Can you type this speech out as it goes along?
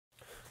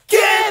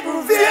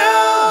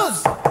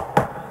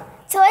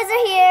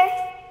are here.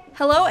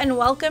 Hello and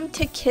welcome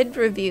to Kid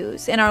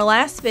Reviews. In our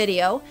last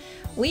video,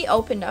 we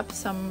opened up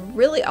some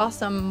really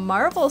awesome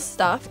Marvel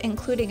stuff,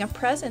 including a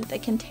present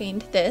that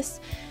contained this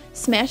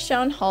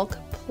Smashdown Hulk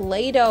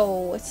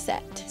Play-Doh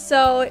set.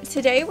 So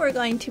today we're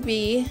going to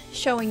be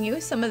showing you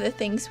some of the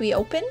things we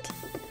opened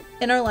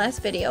in our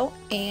last video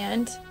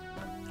and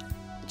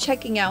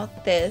checking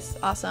out this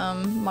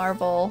awesome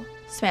Marvel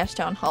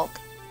Smashdown Hulk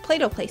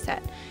Play-Doh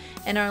playset.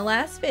 In our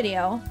last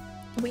video,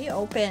 we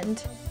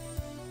opened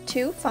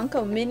two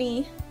Funko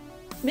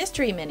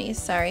mystery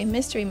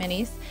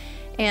minis,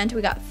 and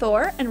we got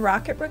Thor and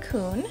Rocket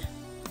Raccoon,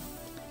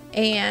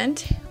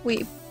 and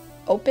we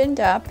opened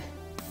up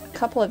a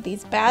couple of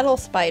these battle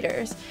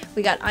spiders.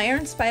 We got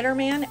Iron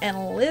Spider-Man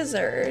and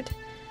Lizard.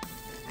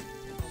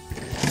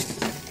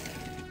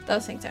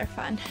 Those things are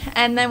fun.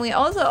 And then we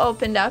also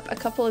opened up a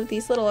couple of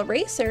these little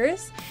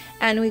erasers,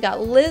 and we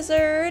got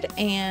Lizard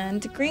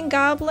and Green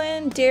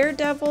Goblin,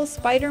 Daredevil,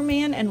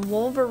 Spider-Man, and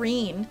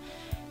Wolverine.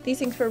 These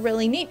things were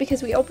really neat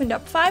because we opened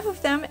up 5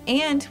 of them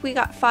and we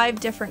got 5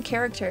 different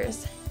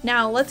characters.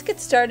 Now let's get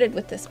started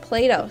with this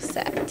Play-Doh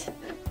set.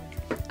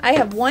 I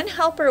have one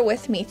helper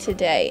with me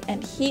today,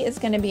 and he is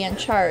going to be in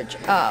charge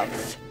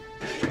of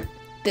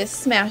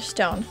this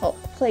Smashdown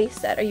Hulk play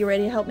set. Are you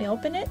ready to help me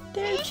open it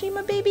there,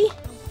 Chima baby?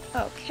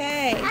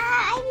 Okay.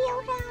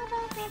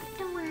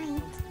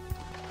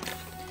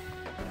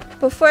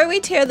 Before we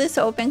tear this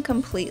open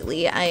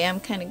completely, I am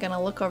kind of going to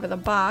look over the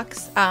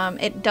box.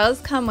 It does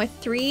come with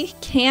 3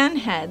 can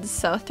heads,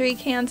 so 3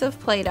 cans of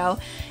Play-Doh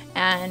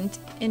and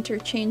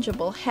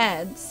interchangeable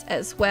heads,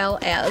 as well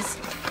as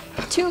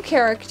 2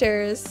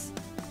 characters,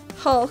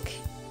 Hulk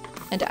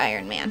and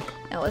Iron Man.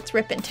 Now let's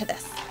rip into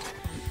this.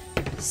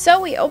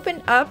 So we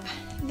opened up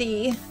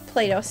the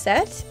Play-Doh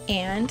set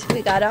and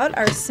we got out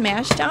our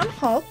Smashdown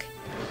Hulk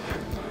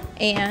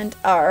and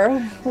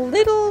our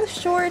little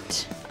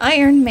short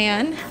Iron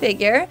Man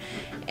figure,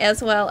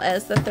 as well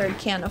as the 3rd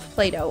can of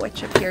Play-Doh,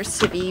 which appears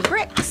to be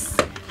bricks.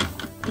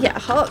 Yeah,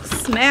 Hulk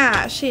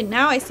smash.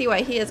 Now I see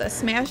why he is a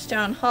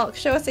Smashdown Hulk.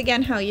 Show us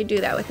again how you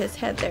do that with his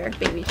head there,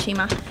 baby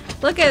Chima.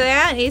 Look at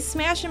that, he's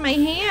smashing my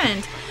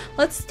hand.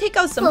 Let's take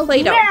out some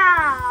Play-Doh.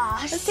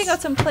 Let's take out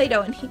some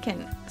Play-Doh and he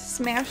can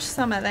smash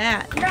some of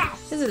that.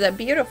 This is a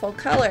beautiful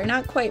color,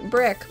 not quite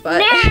brick,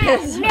 but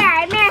it's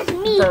bright.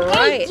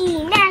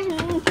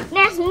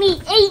 That's me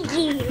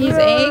angry. He's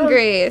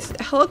angry.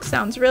 Hulk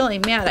sounds really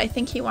mad. I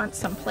think he wants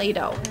some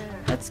Play-Doh.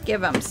 Let's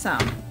give him some.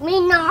 Me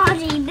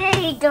naughty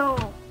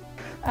Play-Doh.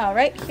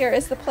 Alright, here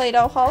is the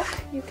Play-Doh Hulk.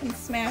 You can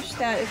smash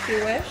that if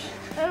you wish.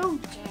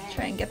 Okay.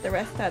 Try and get the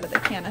rest out of the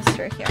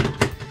canister here.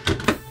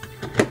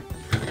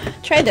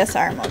 Try this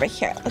arm over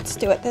here. Let's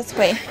do it this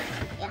way.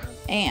 Yeah.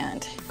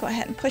 And go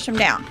ahead and push him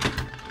down.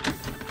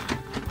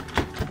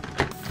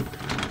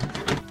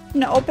 I'm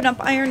going to open up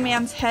Iron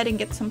Man's head and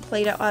get some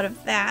Play-Doh out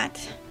of that.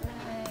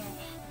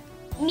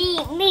 Me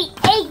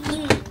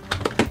angry.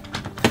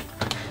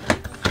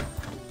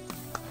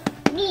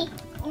 Me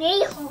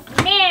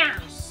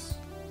mass.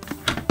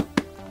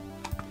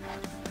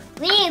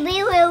 We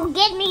will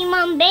get me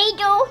Mom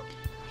Play-Doh.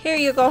 Here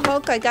you go,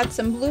 Hulk. I got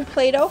some blue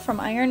Play-Doh from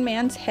Iron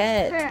Man's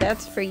head.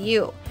 That's for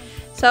you.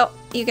 So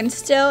you can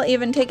still,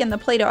 even taking the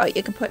Play-Doh out,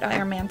 you can put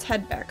Iron Man's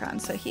head back on,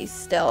 so he's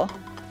still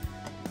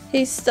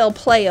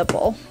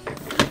playable.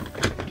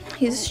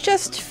 He's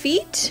just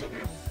feet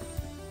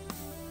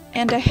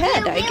and a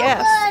head, I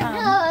guess.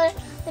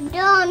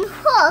 Turn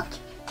Hulk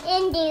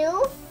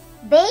into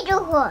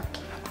Play-Doh Hulk.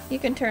 You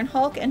can turn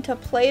Hulk into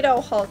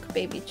Play-Doh Hulk,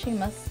 baby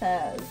Chima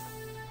says.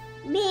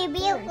 And then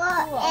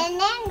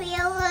we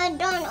will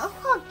turn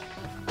Hulk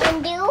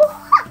into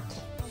Hulk.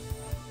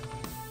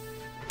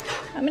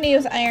 I'm going to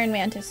use Iron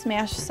Man to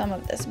smash some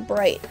of this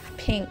bright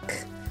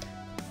pink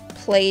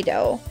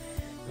Play-Doh.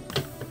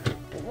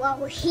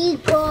 Well, he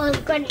goes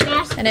good.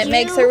 And it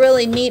makes a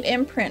really neat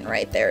imprint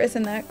right there.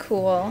 Isn't that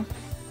cool?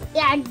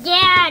 Yeah,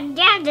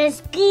 that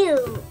is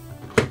cute.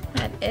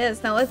 That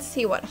is. Now let's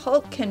see what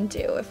Hulk can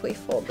do if we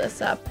fold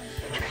this up.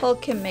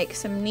 Hulk can make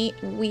some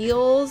neat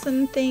wheels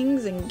and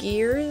things and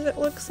gears, it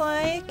looks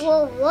like.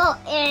 Whoa,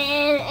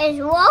 it's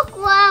walk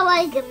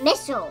like a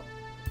missile.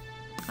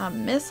 A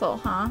missile,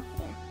 huh?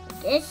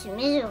 This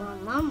missile, a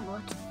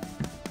mumbo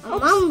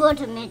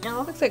to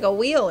missile. Looks like a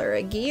wheel or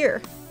a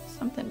gear.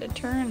 Something to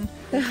turn.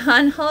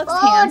 On Hulk's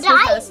hands,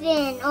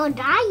 diving.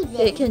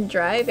 It can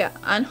drive, yeah.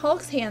 On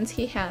Hulk's hands,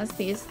 he has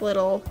these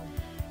little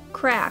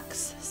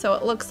cracks, so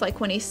it looks like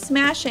when he's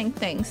smashing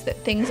things that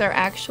things are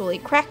actually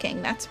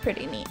cracking. That's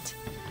pretty neat.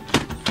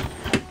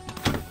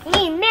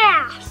 Me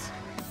mass.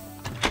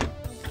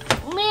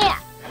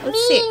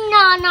 Let's see.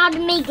 Not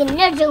making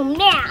little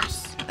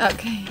mass.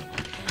 Okay.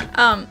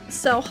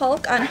 So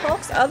Hulk, on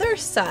Hulk's other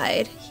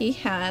side, he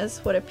has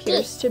what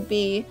appears to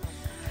be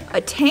a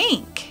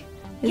tank.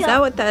 Is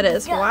that what that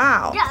is?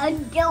 Wow.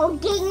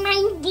 Don't take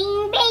my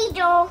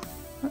Play-Doh.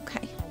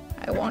 Okay.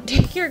 I won't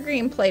take your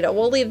green Play-Doh.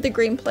 We'll leave the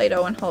green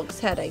Play-Doh in Hulk's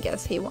head, I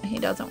guess. He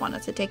doesn't want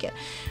us to take it.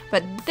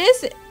 But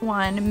this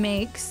one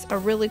makes a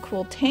really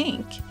cool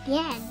tank.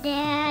 Yeah,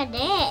 there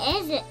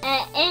is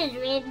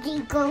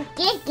really cool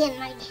kick in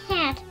my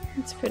head.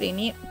 It's pretty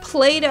neat.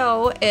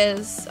 Play-Doh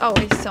is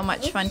always so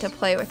much fun to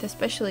play with,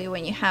 especially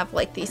when you have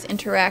like these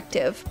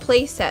interactive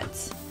play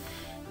sets.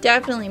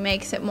 Definitely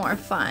makes it more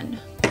fun.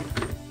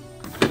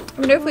 I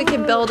wonder if we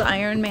could build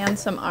Iron Man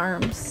some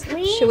arms.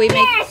 Should we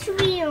make...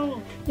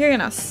 You're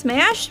gonna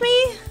smash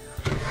me?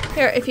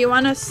 Here, if you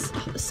want to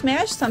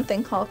smash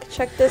something, Hulk,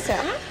 check this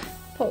out.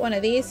 Put one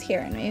of these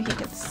here and maybe you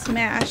could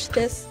smash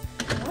this.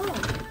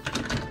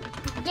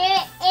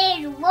 There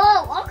is,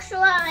 whoa, looks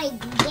like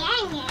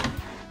dang.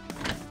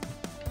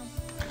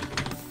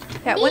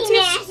 Yeah, once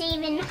you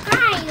even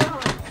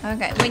higher.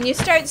 Okay, when you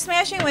start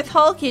smashing with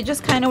Hulk, you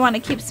just kind of want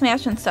to keep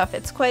smashing stuff.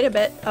 It's quite a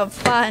bit of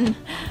fun.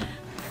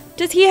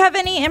 Does he have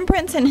any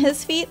imprints in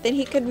his feet that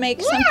he could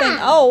make something?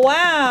 Oh,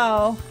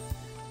 wow.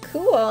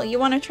 Cool. You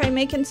want to try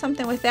making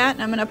something with that?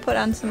 And I'm going to put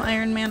on some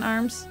Iron Man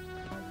arms.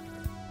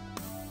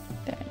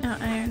 There, now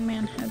Iron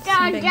Man has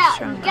some big,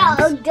 strong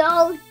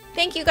arms.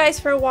 Thank you guys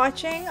for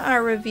watching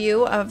our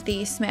review of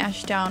the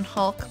Smashdown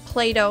Hulk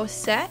Play-Doh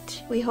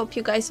set. We hope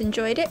you guys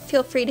enjoyed it.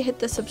 Feel free to hit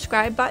the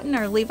subscribe button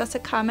or leave us a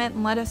comment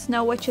and let us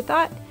know what you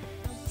thought.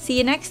 See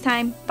you next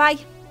time. Bye.